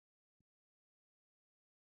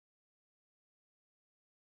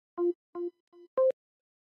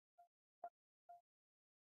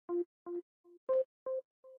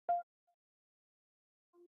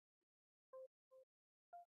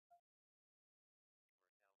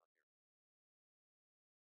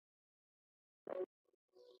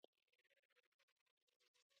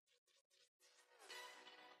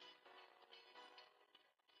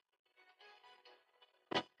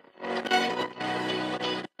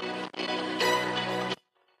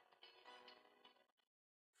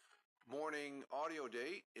audio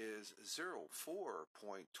date is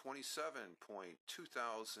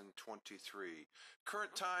 04.27.2023.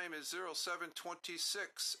 Current time is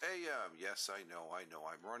 07:26 a.m. Yes, I know.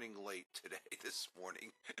 I'm running late today, this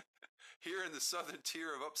morning. Here in the southern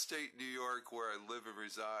tier of upstate New York, where I live and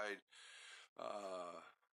reside.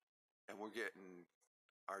 And we're getting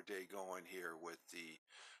our day going here with the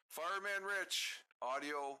FiremanRich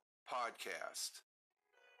audio podcast.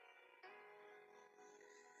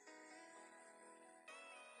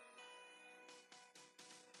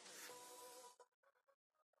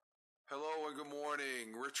 Hello and good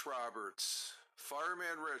morning, Rich Roberts,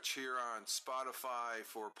 Fireman Rich here on Spotify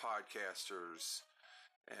for podcasters,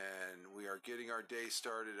 and we are getting our day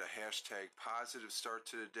started, a hashtag positive start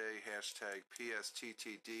to the day, hashtag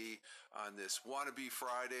PSTTD on this wannabe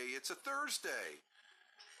Friday. It's a Thursday,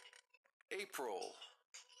 April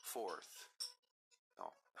 4th.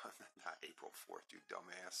 No, not April 4th, you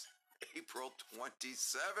dumbass. April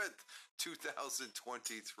 27th,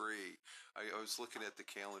 2023. I was looking at the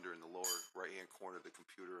calendar in the lower right-hand corner of the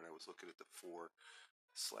computer, and I was looking at the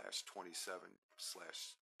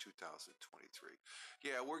 4/27/2023.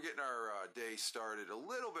 Yeah, we're getting our day started a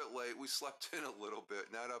little bit late. We slept in a little bit,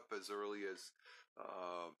 not up as early as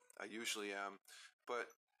I usually am,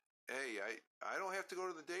 but hey, I don't have to go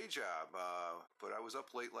to the day job, but I was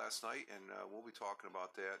up late last night, and we'll be talking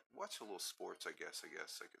about that. Watch a little sports, I guess,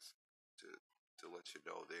 to let you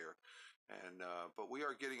know there. And but we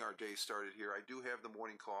are getting our day started here. I do have the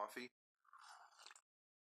morning coffee,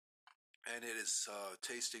 and it is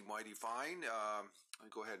tasting mighty fine. I'll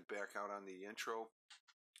go ahead and back out on the intro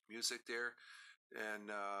music there.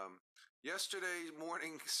 And yesterday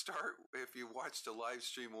morning start, if you watched the live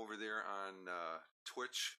stream over there on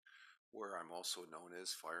Twitch, where I'm also known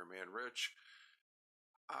as Fireman Rich,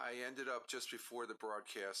 I ended up just before the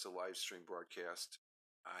broadcast, the live stream broadcast,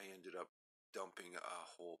 I ended up dumping a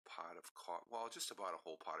whole pot of coffee, well, just about a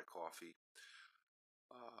whole pot of coffee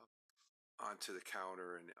onto the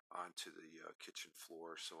counter and onto the kitchen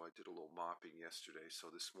floor. So I did a little mopping yesterday.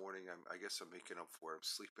 So this morning, I guess I'm making up for it. I'm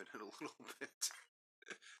sleeping in a little bit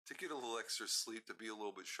to get a little extra sleep, to be a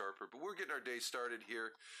little bit sharper. But we're getting our day started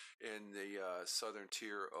here in the southern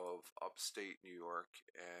tier of upstate New York.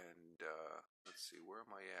 And let's see, where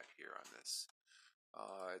am I at here on this?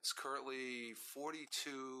 It's currently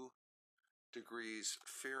 42 degrees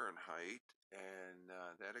Fahrenheit, and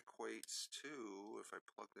that equates to, if I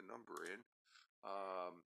plug the number in,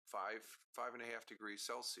 5.5 degrees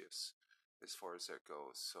Celsius as far as that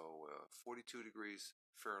goes. So 42 degrees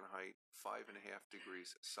Fahrenheit, 5.5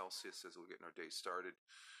 degrees Celsius as we're getting our day started.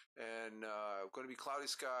 And going to be cloudy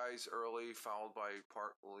skies early, followed by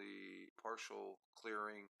partial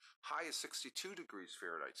clearing. High is 62 degrees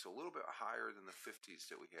Fahrenheit, so a little bit higher than the 50s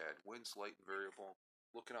that we had. Winds light and variable.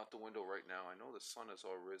 Looking out the window right now, I know the sun has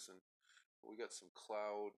all risen. But we got some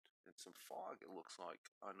cloud and some fog, it looks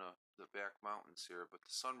like, on the back mountains here. But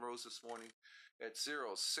the sun rose this morning at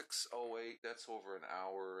 06:08. That's over an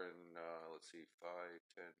hour and, let's see, 5,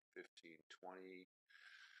 10, 15, 20...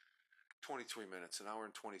 23 minutes, an hour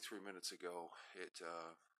and 23 minutes ago. And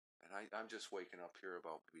I'm just waking up here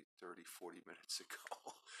about maybe 30, 40 minutes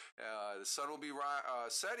ago. The sun will be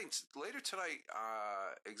setting later tonight,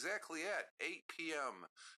 exactly at 8 p.m.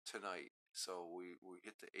 tonight. So we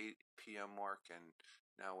hit the 8 p.m. mark, and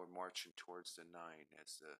now we're marching towards the 9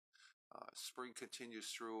 as the spring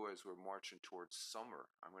continues through, as we're marching towards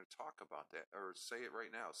summer. I'm going to talk about that, or say it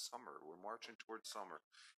right now, summer. We're marching towards summer,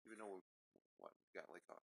 even though we got like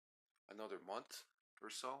another month or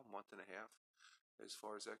so, month and a half, as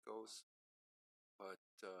far as that goes. But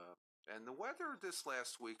and the weather this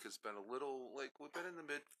last week has been a little, like, we've been in the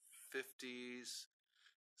mid 50s,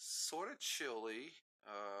 sort of chilly.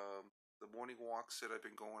 The morning walks that I've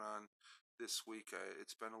been going on this week,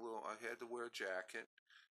 it's been a little. I had to wear a jacket,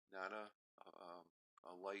 not a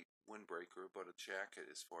light windbreaker, but a jacket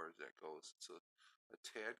as far as that goes. It's a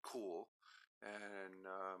tad cool, and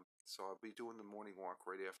so I'll be doing the morning walk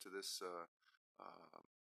right after this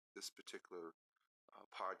this particular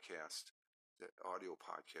podcast, the audio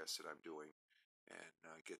podcast that I'm doing,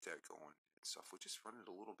 and get that going and stuff. We're just running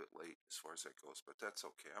a little bit late as far as that goes, but that's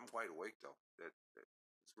okay. I'm wide awake though.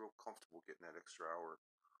 It's real comfortable getting that extra hour,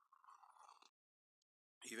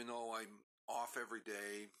 even though I'm off every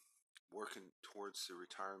day, working towards the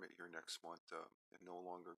retirement here next month, and no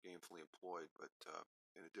longer gainfully employed, but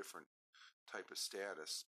in a different type of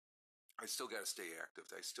status. I still got to stay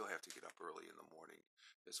active. I still have to get up early in the morning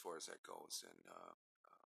as far as that goes. And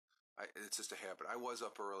it's just a habit. I was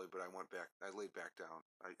up early, but I laid back down.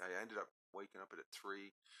 I ended up waking up at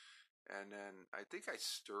 3. And then I think I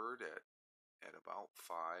stirred at at about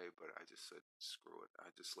 5, but I just said, screw it.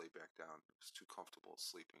 I just lay back down. It was too comfortable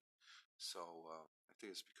sleeping. So I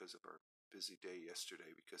think it's because of our busy day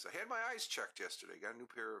yesterday, because I had my eyes checked yesterday. Got a new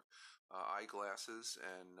pair of eyeglasses,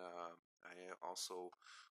 and I also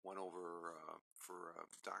went over for a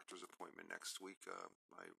doctor's appointment next week,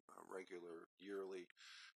 my regular yearly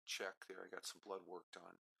check there. I got some blood work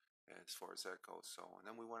done as far as that goes. So, and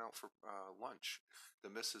then we went out for lunch, the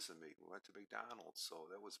missus and me. We went to McDonald's, so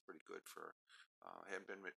that was pretty good for. I hadn't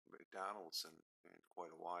been at McDonald's in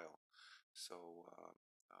quite a while, so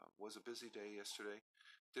was a busy day yesterday.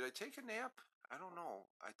 Did I take a nap? I don't know.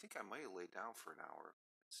 I think I might have laid down for an hour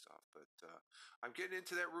and stuff, but I'm getting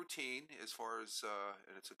into that routine as far as,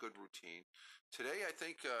 and it's a good routine. Today, I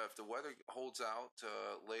think if the weather holds out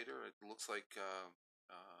later, it looks like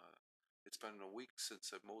it's been a week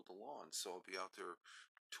since I've mowed the lawn, so I'll be out there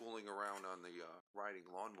tooling around on the riding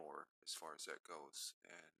lawnmower as far as that goes,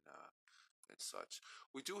 and such.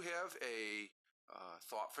 We do have a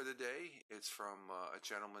thought for the day. It's from a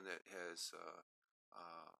gentleman that has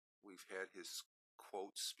we've had his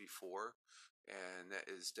quotes before, and that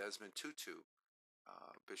is Desmond Tutu.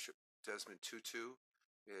 Bishop Desmond Tutu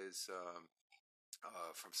is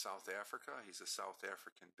from South Africa. He's a South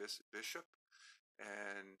African bishop,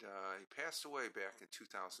 and he passed away back in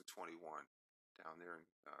 2021 down there in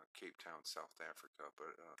Cape Town, South Africa.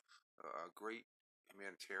 But a great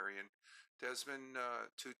humanitarian. Desmond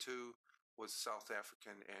Tutu was a South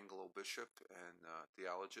African Anglo bishop and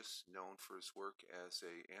theologist known for his work as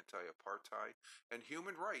a anti-apartheid and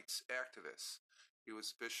human rights activist. He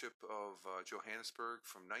was Bishop of Johannesburg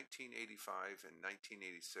from 1985 and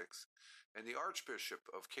 1986, and the Archbishop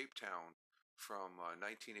of Cape Town from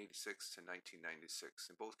 1986 to 1996,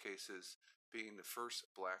 in both cases being the first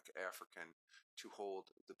black African to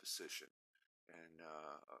hold the position. And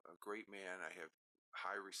a great man. I have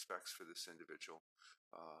high respects for this individual,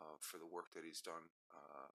 for the work that he's done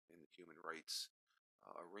in the human rights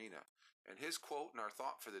arena. And his quote and our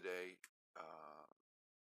thought for the day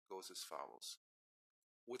goes as follows: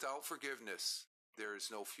 "Without forgiveness, there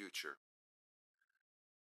is no future."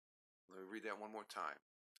 Let me read that one more time.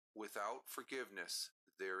 "Without forgiveness,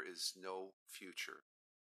 there is no future."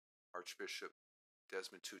 Archbishop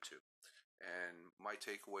Desmond Tutu. And my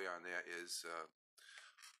takeaway on that is,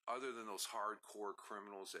 other than those hardcore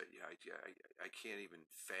criminals that I can't even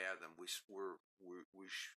fathom, we're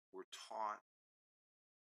taught,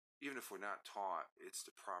 even if we're not taught, it's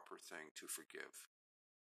the proper thing to forgive.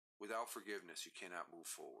 Without forgiveness, you cannot move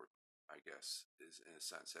forward, I guess, is in a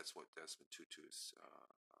sense. That's what Desmond Tutu is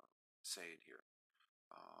saying here.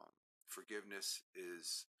 Forgiveness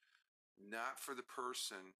is not for the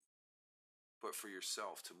person, but for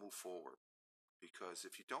yourself to move forward. Because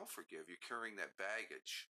if you don't forgive, you're carrying that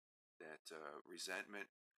baggage, that resentment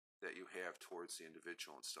that you have towards the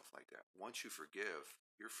individual and stuff like that. Once you forgive,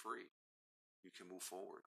 you're free. You can move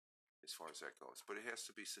forward as far as that goes. But it has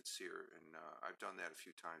to be sincere, and I've done that a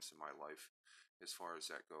few times in my life as far as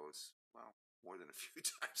that goes. Well, more than a few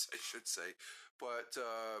times, I should say. But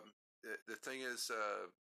the thing is,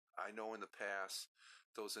 I know in the past,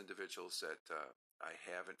 those individuals that I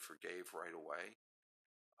haven't forgave right away,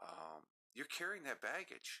 you're carrying that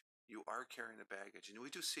baggage. You are carrying the baggage. And we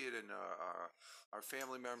do see it in our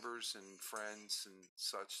family members and friends and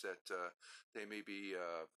such, that they may be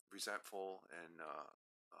resentful and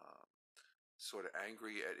sort of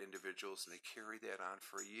angry at individuals, and they carry that on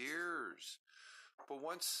for years. But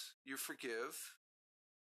once you forgive,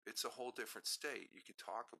 it's a whole different state. You can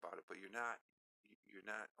talk about it, but you're not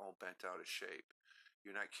all bent out of shape.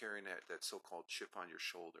 You're not carrying that so-called chip on your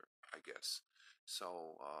shoulder, I guess.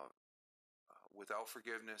 So without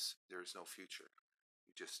forgiveness, there's no future.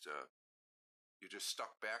 You're just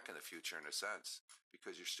stuck back in the future in a sense,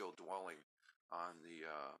 because you're still dwelling on the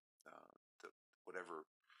whatever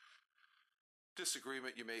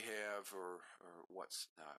disagreement you may have, or what's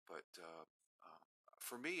not. But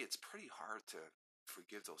for me, it's pretty hard to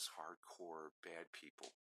forgive those hardcore bad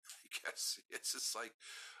people. I guess it's just like,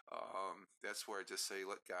 that's where I just say,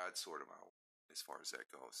 let God sort them out as far as that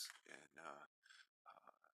goes. And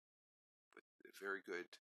but a very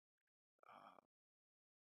good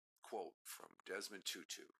quote from Desmond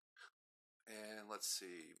Tutu. And let's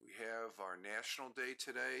see, we have our National Day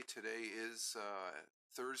today. Today is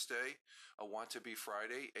Thursday, a Want to Be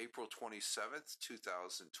Friday, April 27th,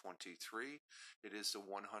 2023. It is the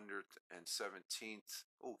 117th,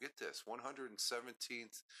 oh, get this,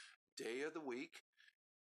 117th day of the week,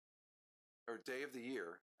 or day of the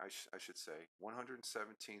year, I should say,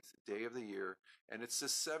 117th day of the year, and it's the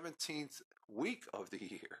 17th week of the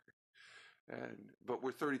year. But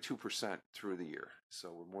we're 32% through the year,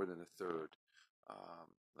 so we're more than a third.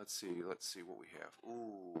 Let's see what we have.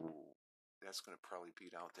 Ooh, that's going to probably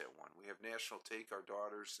beat out that one. We have National Take Our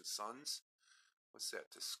Daughters and Sons. What's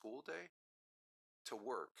that? To school day? To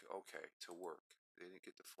work. Okay, to work. They didn't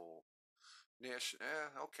get the full national.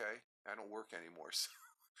 Okay. I don't work anymore. So.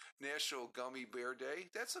 National Gummy Bear Day.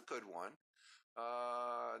 That's a good one.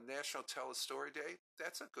 National Tell a Story Day.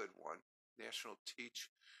 That's a good one. National Teach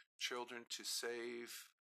Children to Save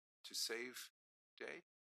Day.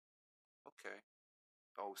 Okay.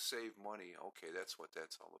 Oh, save money. Okay, that's what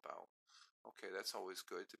that's all about. Okay, that's always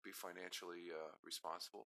good to be financially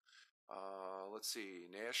responsible. Let's see.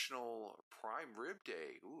 National Prime Rib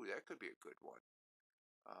Day. Ooh, that could be a good one.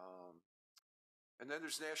 And then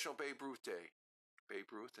there's National Babe Ruth Day. Babe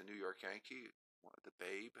Ruth, the New York Yankee, the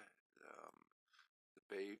Babe, um,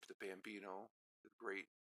 the Bambino, the great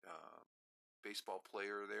baseball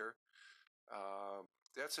player there.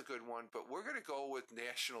 That's a good one, but we're going to go with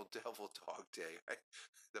National Devil Dog Day.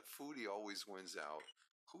 The foodie always wins out.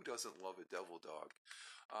 Who doesn't love a devil dog?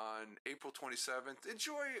 On April 27th,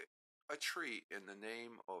 enjoy a treat in the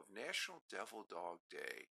name of National Devil Dog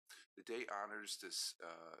Day. The day honors this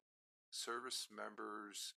service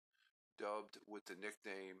members dubbed with the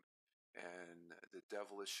nickname and the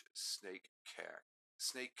devilish snake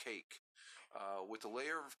cake, with a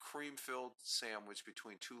layer of cream-filled sandwich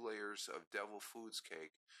between two layers of devil foods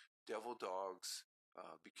cake. Devil dogs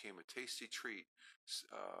became a tasty treat,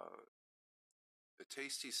 a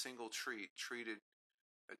tasty single treated.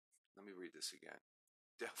 Let me read this again.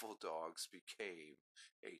 Devil dogs became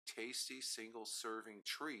a tasty single-serving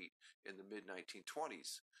treat in the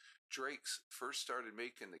mid-1920s. Drake's first started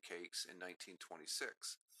making the cakes in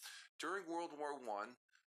 1926. During World War I,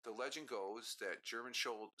 the legend goes that German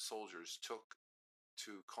soldiers took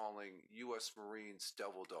to calling U.S. Marines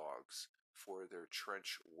devil dogs for their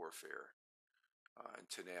trench warfare and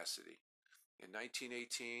tenacity. In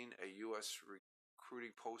 1918, a U.S.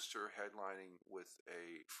 recruiting poster headlining with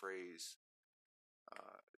a phrase,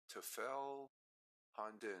 Tefel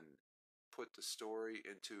Handin, put the story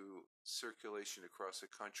into circulation across the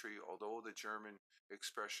country. Although the German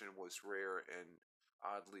expression was rare and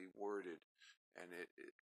oddly worded, and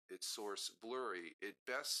its source blurry, at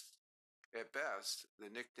best, the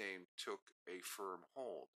nickname took a firm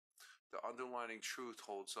hold. The underlying truth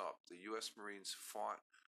holds up. The U.S. Marines fought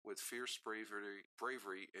with fierce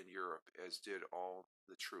bravery in Europe, as did all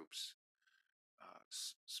the troops.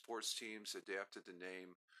 Sports teams adapted the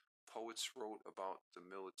name. Poets wrote about the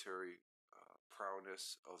military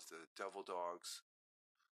prowess of the devil dogs.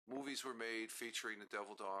 Movies were made featuring the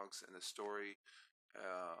devil dogs, and the story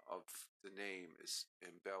of the name is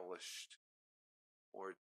embellished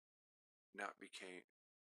or not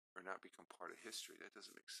become part of history. That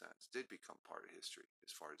doesn't make sense. Did become part of history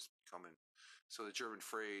as far as becoming. So the German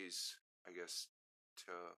phrase, I guess,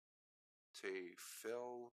 te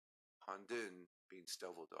fel Handin means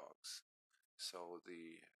devil dogs. So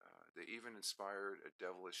they even inspired a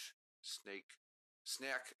devilish snack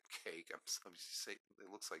cake. I'm saying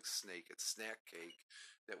it looks like snake. It's snack cake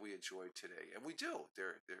that we enjoy today, and we do.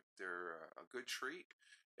 They're a good treat,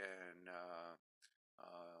 and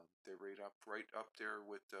they're right up there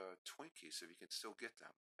with Twinkies if you can still get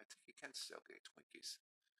them. I think you can still get Twinkies.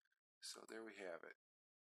 So there we have it.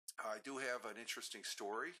 I do have an interesting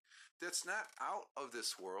story that's not out of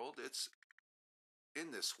this world. It's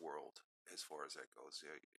in this world as far as that goes.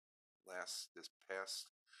 This past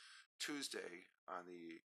Tuesday on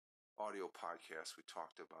the audio podcast, we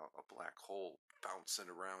talked about a black hole bouncing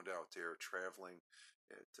around out there, traveling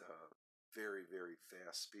at very, very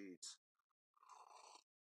fast speeds,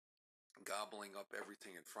 gobbling up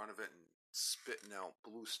everything in front of it and spitting out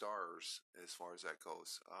blue stars as far as that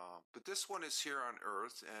goes. But this one is here on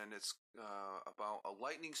Earth, and it's about a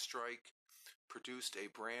lightning strike produced a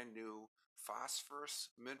brand new phosphorus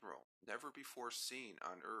mineral never before seen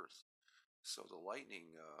on Earth. So the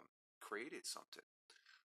lightning created something.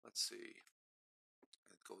 Let's see.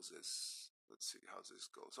 It goes this. Let's see how this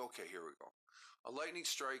goes. Okay, here we go. A lightning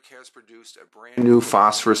strike has produced a brand new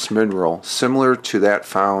phosphorus mineral similar to that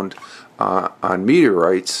found on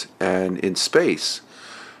meteorites and in space.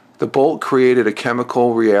 The bolt created a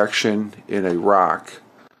chemical reaction in a rock,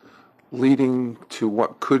 leading to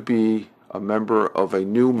what could be a member of a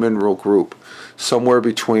new mineral group, somewhere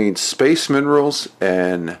between space minerals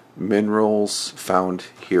and minerals found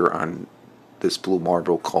here on this blue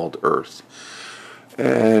marble called Earth.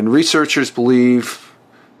 And researchers believe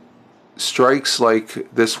strikes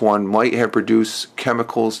like this one might have produced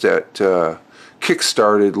chemicals that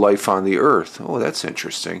kick-started life on the Earth. Oh, that's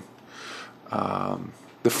interesting.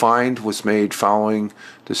 The find was made following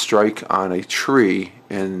the strike on a tree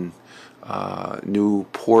in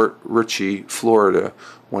Newport Richey, Florida,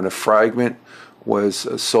 when a fragment was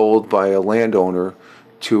sold by a landowner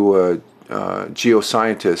to a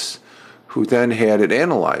geoscientist who then had it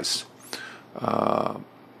analyzed.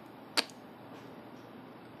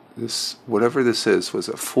 This, whatever this is, was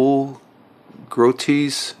a full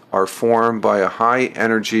grottes are formed by a high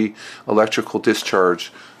energy electrical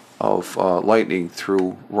discharge of lightning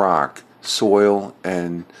through rock, soil,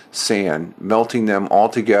 and sand, melting them all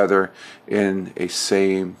together in a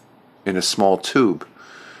small tube,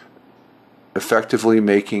 effectively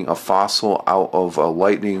making a fossil out of a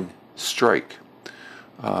lightning strike.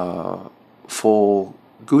 Full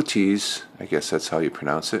gutis, I guess that's how you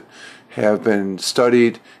pronounce it, have been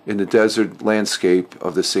studied in the desert landscape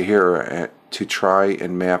of the Sahara to try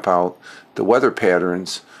and map out the weather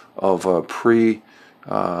patterns of a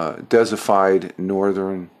pre-desertified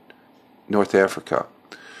North Africa.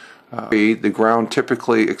 The ground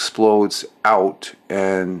typically explodes out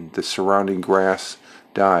and the surrounding grass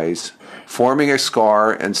dies, forming a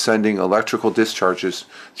scar and sending electrical discharges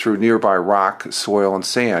through nearby rock, soil, and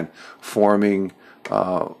sand, forming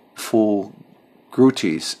full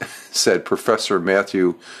groutes, said Professor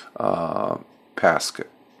Matthew Pask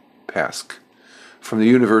from the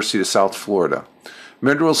University of South Florida.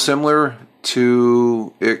 Minerals similar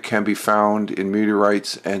to it can be found in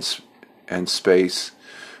meteorites and space,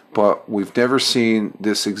 but we've never seen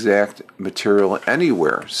this exact material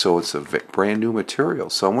anywhere, so it's a brand new material.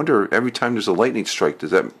 So I wonder, every time there's a lightning strike,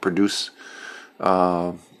 does that produce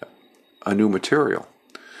a new material?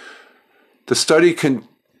 The study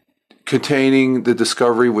containing the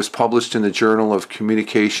discovery was published in the Journal of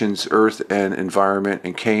Communications, Earth and Environment,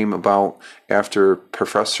 and came about after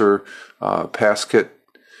Professor Paskett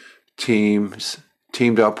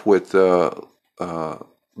teamed up with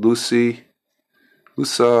Lusa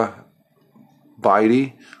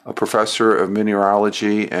Beide, a professor of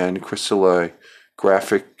mineralogy and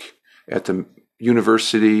crystallographic at the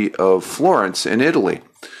University of Florence in Italy.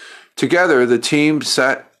 Together, the team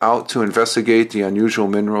set out to investigate the unusual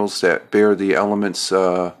minerals that bear the element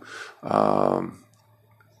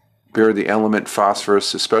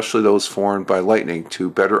phosphorus, especially those formed by lightning, to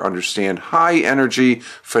better understand high energy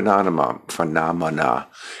phenomena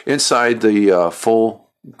inside the full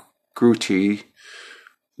gruti,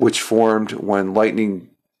 which formed when lightning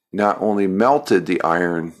not only melted the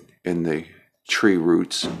iron in the tree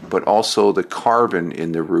roots, but also the carbon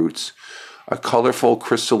in the roots. A colorful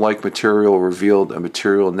crystal-like material revealed a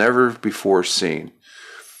material never before seen.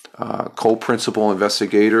 Co-principal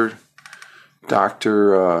investigator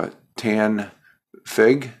Dr. Tan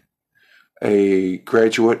Fig, a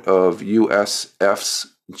graduate of USF's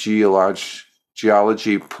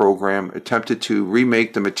geology program, attempted to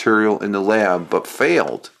remake the material in the lab but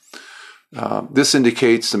failed. This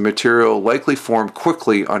indicates the material likely formed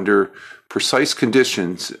quickly under precise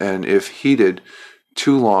conditions, and if heated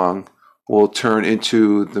too long, will turn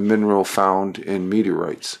into the mineral found in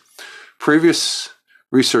meteorites. Previous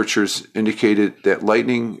researchers indicated that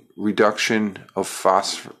lightning reduction of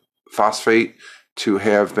phosphate to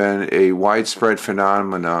have been a widespread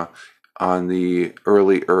phenomena on the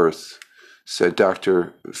early Earth, said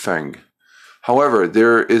Dr. Feng. However,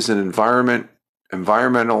 there is an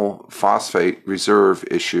environmental phosphate reserve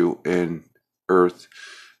issue in Earth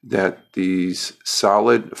that these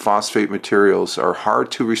solid phosphate materials are hard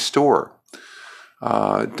to restore.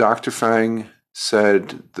 Dr. Feng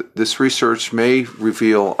said this research may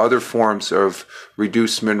reveal other forms of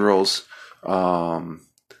reduced minerals are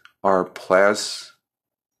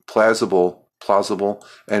plausible,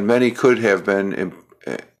 and many could have been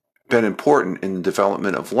important in the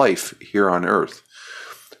development of life here on Earth.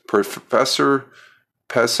 Professor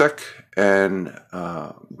Pesek and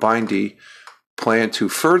Bindi plan to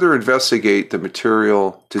further investigate the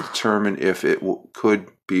material to determine if it could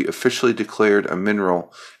be officially declared a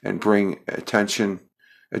mineral and bring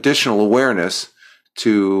additional awareness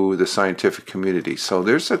to the scientific community. So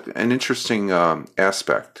there's an interesting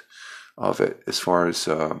aspect of it as far as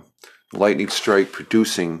lightning strike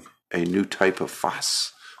producing a new type of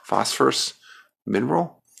phosphorus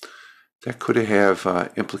mineral that could have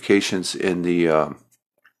implications in the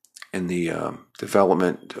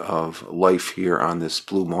development of life here on this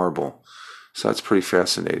blue marble. So that's pretty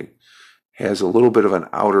fascinating. Has a little bit of an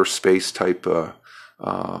outer space type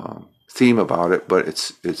theme about it, but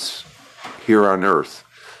it's here on Earth.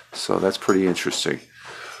 So that's pretty interesting.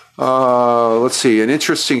 Let's see, an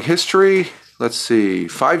interesting history. Let's see,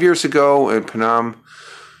 5 years ago in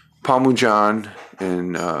Panmunjom,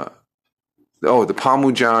 the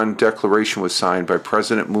Panmunjom Declaration was signed by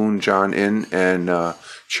President Moon Jae-in and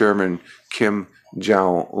Chairman Kim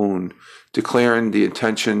Jong-un, declaring the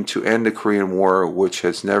intention to end the Korean War, which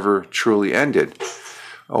has never truly ended.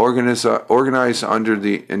 Organized under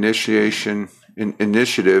the initiative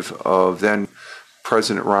of then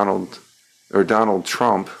President Donald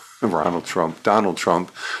Trump.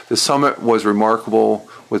 The summit was remarkable,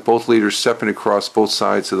 with both leaders stepping across both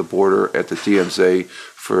sides of the border at the DMZ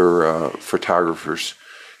for photographers.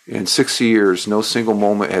 In 60 years, no single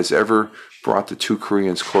moment has ever brought the two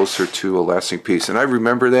Koreans closer to a lasting peace. And I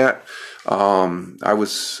remember that.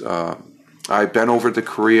 I've been over to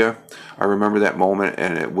Korea. I remember that moment,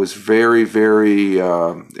 and it was very, very.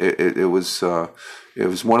 It was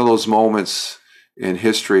one of those moments in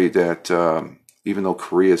history that even though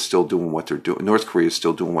Korea is still doing what they're doing, North Korea is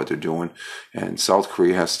still doing what they're doing, and South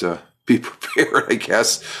Korea has to be prepared, I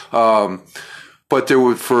guess. But there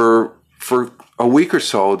were for a week or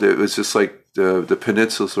so, it was just like the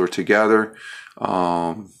peninsulas were together.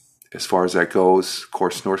 As far as that goes, of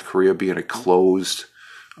course, North Korea being a closed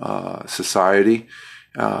society,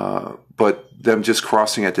 but them just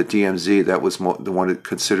crossing at the DMZ, that was the one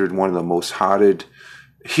considered one of the most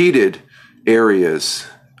heated areas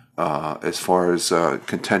as far as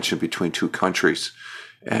contention between two countries.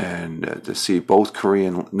 And to see both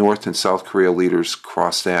North and South Korea leaders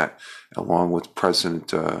cross that, along with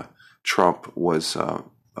President Trump, was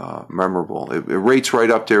memorable. It rates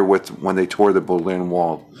right up there with when they tore the Berlin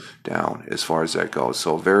Wall down, as far as that goes.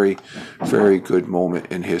 So very, very good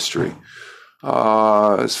moment in history.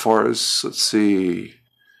 As far as, let's see,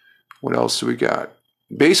 what else do we got?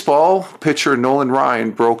 Baseball pitcher Nolan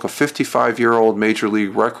Ryan broke a 55-year-old major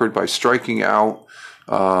league record by striking out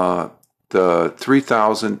the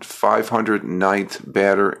 3,509th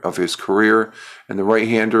batter of his career, and the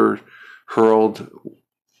right-hander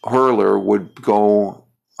hurler would go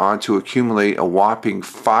on to accumulate a whopping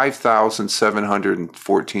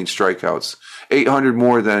 5,714 strikeouts, 800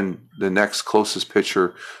 more than the next closest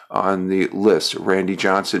pitcher on the list, Randy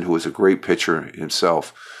Johnson, who was a great pitcher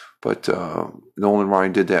himself. But Nolan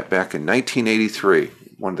Ryan did that back in 1983,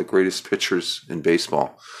 one of the greatest pitchers in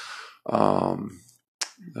baseball.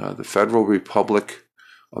 The Federal Republic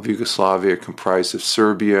of Yugoslavia, comprised of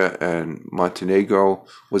Serbia and Montenegro,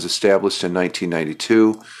 was established in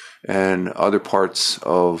 1992, and other parts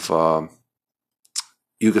of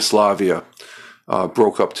Yugoslavia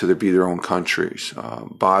broke up to be their own countries.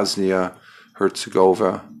 Bosnia,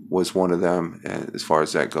 Herzegovina was one of them, as far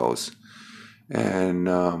as that goes. And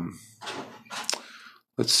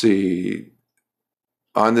let's see,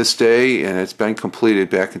 on this day, and it's been completed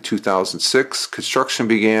back in 2006, construction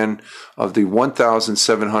began of the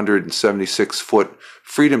 1,776-foot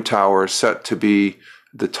Freedom Tower, set to be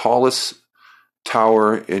the tallest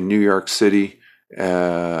tower in New York City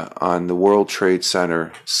on the World Trade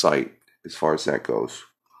Center site, as far as that goes.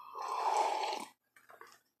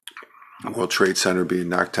 The World Trade Center being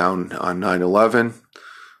knocked down on 9/11,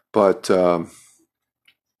 but a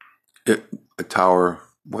tower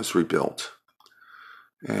was rebuilt.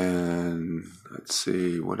 And let's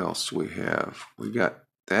see, what else do we have? We got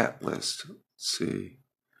that list. Let's see.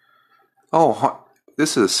 Oh,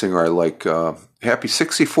 this is a singer I like. Happy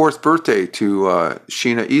 64th birthday to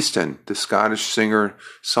Sheena Easton, the Scottish singer,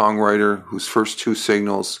 songwriter, whose first two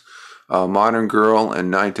singles, Modern Girl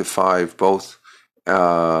and 9 to 5, both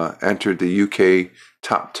entered the UK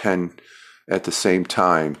top 10 at the same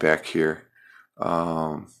time back here.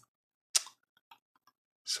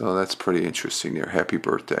 So that's pretty interesting there. Happy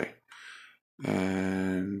birthday.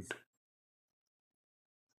 And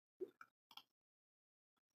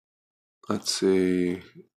let's see.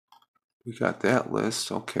 We got that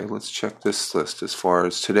list. Okay, let's check this list as far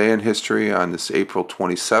as today in history on this April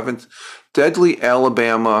 27th. Deadly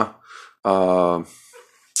Alabama,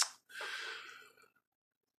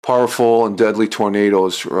 powerful and deadly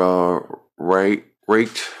tornadoes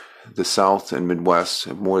raked the South and Midwest.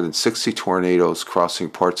 More than 60 tornadoes crossing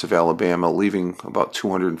parts of Alabama, leaving about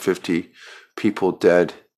 250 people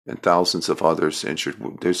dead and thousands of others injured.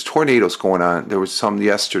 There's tornadoes going on. There was some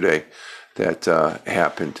yesterday that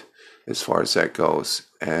happened, as far as that goes.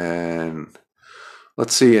 And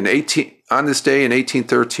let's see, on this day in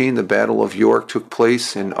 1813, the Battle of York took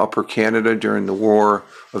place in Upper Canada during the War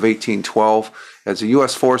of 1812, as the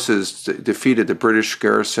U.S. forces defeated the British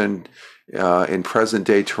garrison in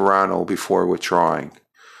present-day Toronto before withdrawing.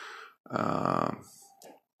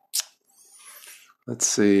 Let's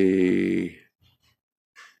see.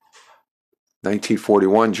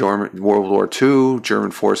 1941, World War II.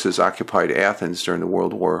 German forces occupied Athens during the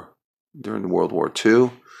World War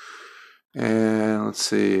II. And let's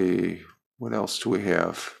see, what else do we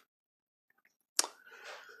have?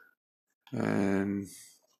 And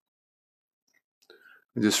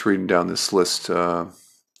I'm just reading down this list.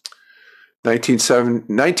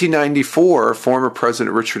 1994, former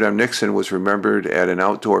President Richard M. Nixon was remembered at an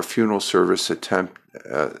outdoor funeral service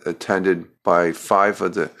attended by 5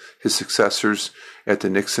 of his successors at the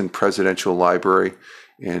Nixon Presidential Library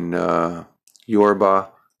in Yorba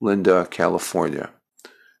Linda, California.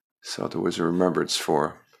 So there was a remembrance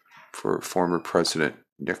for former President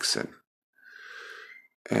Nixon.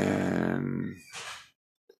 And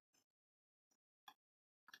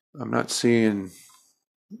I'm not seeing...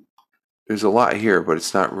 There's a lot here, but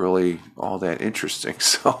it's not really all that interesting.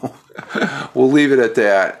 So we'll leave it at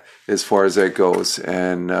that as far as that goes.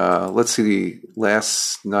 And let's see,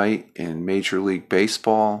 last night in Major League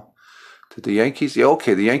Baseball, did the Yankees? Yeah,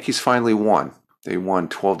 okay, the Yankees finally won. They won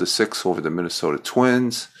 12-6 over the Minnesota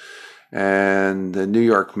Twins. And the New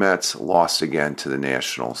York Mets lost again to the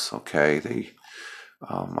Nationals. Okay,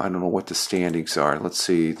 I don't know what the standings are. Let's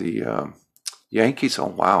see, the Yankees, oh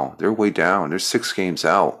wow, they're way down. They're 6 games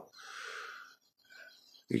out.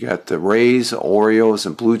 You got the Rays, Orioles,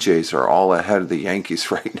 and Blue Jays are all ahead of the Yankees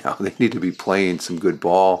right now. They need to be playing some good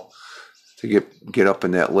ball to get up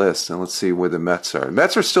in that list. And let's see where the Mets are. The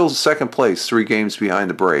Mets are still second place, 3 games behind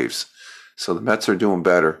the Braves. So the Mets are doing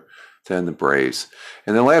better than the Braves.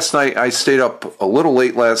 And then last night, I stayed up a little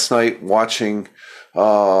late last night watching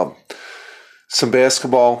some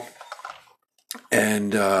basketball.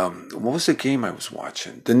 And what was the game I was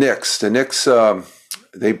watching? The Knicks. The Knicks...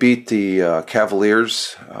 They beat the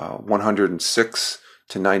Cavaliers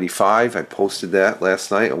 106-95. I posted that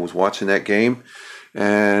last night. I was watching that game,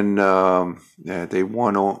 and they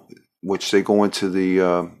won, which they go into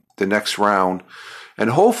the next round. And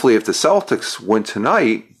hopefully, if the Celtics win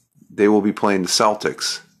tonight, they will be playing the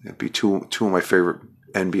Celtics. It'd be two of my favorite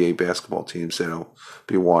NBA basketball teams that I'll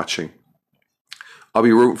be watching. I'll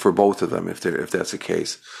be rooting for both of them if that's the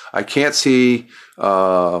case. I can't see.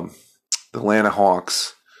 The Atlanta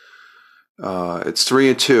Hawks, it's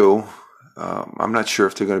 3-2. I'm not sure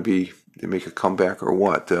if they're going to they make a comeback or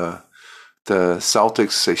what. The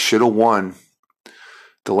Celtics, they should have won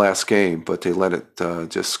the last game, but they let it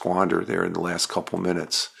just squander there in the last couple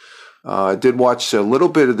minutes. I did watch a little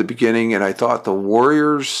bit of the beginning, and I thought the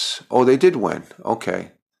Warriors, they did win.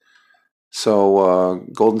 Okay. So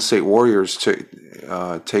Golden State Warriors take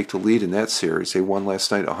the lead in that series. They won last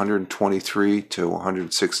night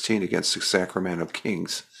 123-116 against the Sacramento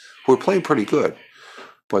Kings, who are playing pretty good.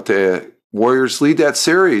 But the Warriors lead that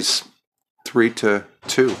series 3-2.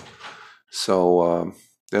 So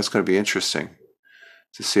that's going to be interesting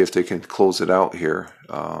to see if they can close it out here.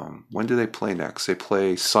 When do they play next? They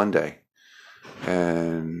play Sunday.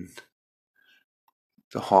 And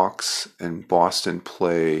the Hawks and Boston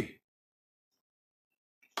play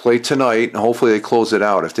tonight, and hopefully they close it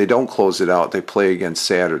out. If they don't close it out, they play again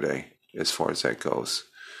Saturday, as far as that goes.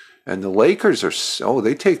 And the Lakers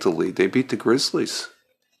they take the lead. They beat the Grizzlies.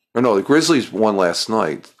 Or no, the Grizzlies won last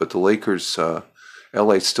night, but the Lakers,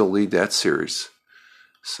 LA still lead that series.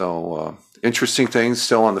 So interesting things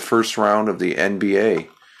still on the first round of the NBA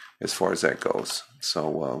as far as that goes.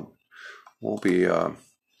 So we'll be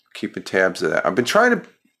keeping tabs of that. I've been trying to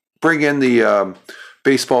bring in the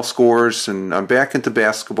baseball scores, and I'm back into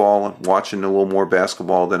basketball. I'm watching a little more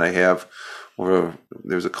basketball than I have.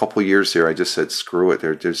 There's a couple years here I just said screw it.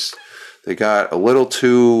 They got a little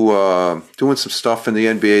too doing some stuff in the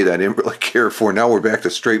NBA that I didn't really care for. Now we're back to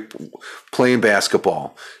straight playing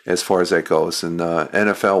basketball as far as that goes. And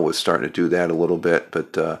NFL was starting to do that a little bit,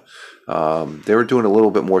 but they were doing a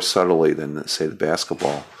little bit more subtly than, say, the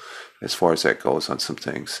basketball as far as that goes on some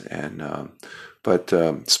things. And but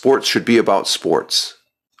sports should be about sports,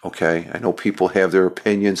 okay? I know people have their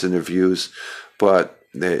opinions and their views, but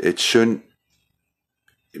it shouldn't.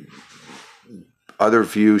 Other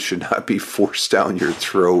views should not be forced down your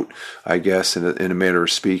throat, I guess, in a manner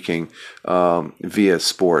of speaking, via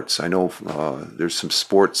sports. I know there's some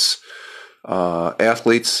sports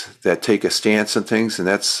athletes that take a stance on things, and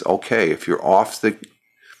that's okay. If you're off the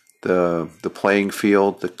playing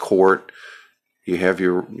field, the court, you have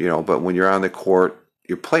but when you're on the court,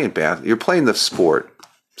 you're playing you're playing the sport.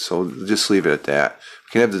 So just leave it at that.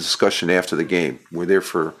 We can have the discussion after the game. We're there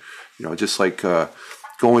for, just like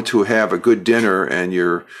going to have a good dinner and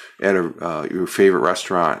you're at your favorite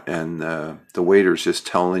restaurant and the waiter's just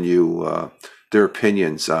telling you their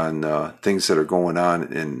opinions on things that are going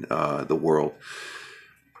on in the world.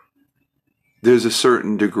 There's a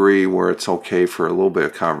certain degree where it's okay for a little bit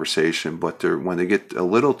of conversation, but when they get a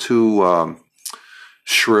little too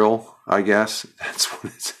shrill, I guess, that's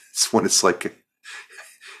when it's like,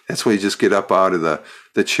 that's when you just get up out of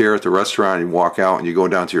the chair at the restaurant and walk out and you go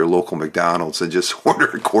down to your local McDonald's and just order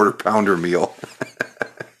a quarter pounder meal.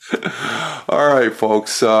 All right,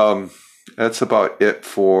 folks. That's about it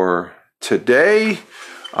for today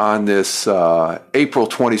on this April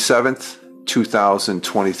 27th,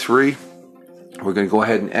 2023. We're going to go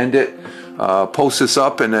ahead and end it. Post this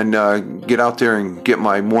up and then get out there and get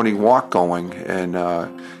my morning walk going and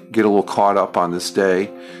get a little caught up on this day.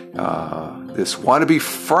 This wannabe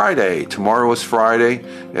Friday. Tomorrow is Friday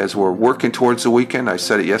as we're working towards the weekend. I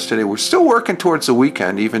said it yesterday. We're still working towards the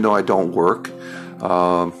weekend even though I don't work.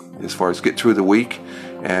 As far as get through the week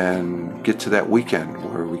and get to that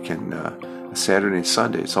weekend where we can Saturday and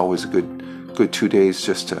Sunday. It's always a good 2 days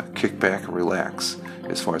just to kick back and relax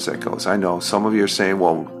as far as that goes. I know some of you are saying,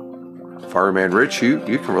 well, Fireman Rich, you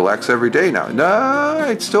can relax every day now. No,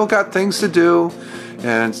 I still got things to do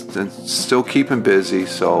and still keeping busy.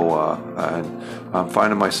 So I'm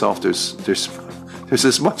finding myself there's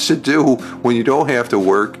as much to do when you don't have to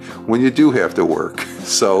work, when you do have to work.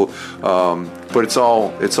 So, but it's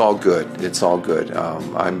all good. It's all good.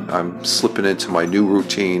 I'm slipping into my new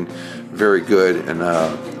routine, very good, and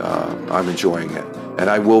I'm enjoying it, and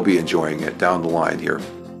I will be enjoying it down the line here.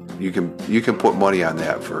 You can put money on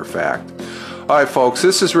that for a fact. All right, folks,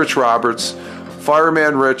 this is Rich Roberts,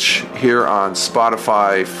 Fireman Rich, here on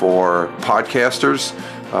Spotify for podcasters,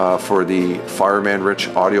 for the Fireman Rich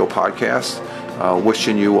audio podcast.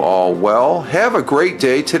 Wishing you all well. Have a great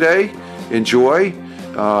day today. Enjoy.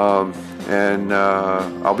 And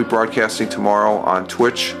I'll be broadcasting tomorrow on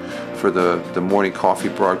Twitch for the morning coffee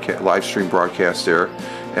broadcast, live stream broadcast there.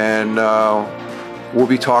 And we'll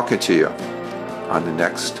be talking to you on the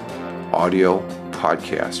next audio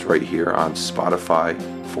podcast right here on Spotify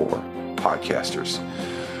for podcasters.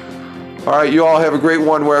 All right, you all have a great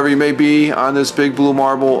one wherever you may be on this big blue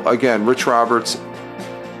marble. Again, Rich Roberts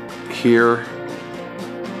here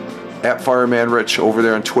at Fireman Rich over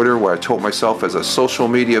there on Twitter, where I told myself as a social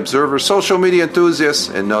media observer, social media enthusiast.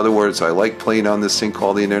 In other words, I like playing on this thing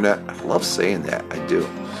called the internet. I love saying that. I do.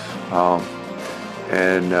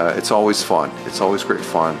 And it's always fun. It's always great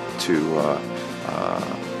fun to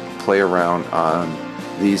play around on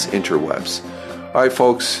these interwebs. All right,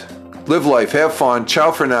 folks. Live life. Have fun.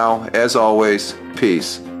 Ciao for now. As always,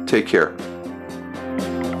 peace. Take care.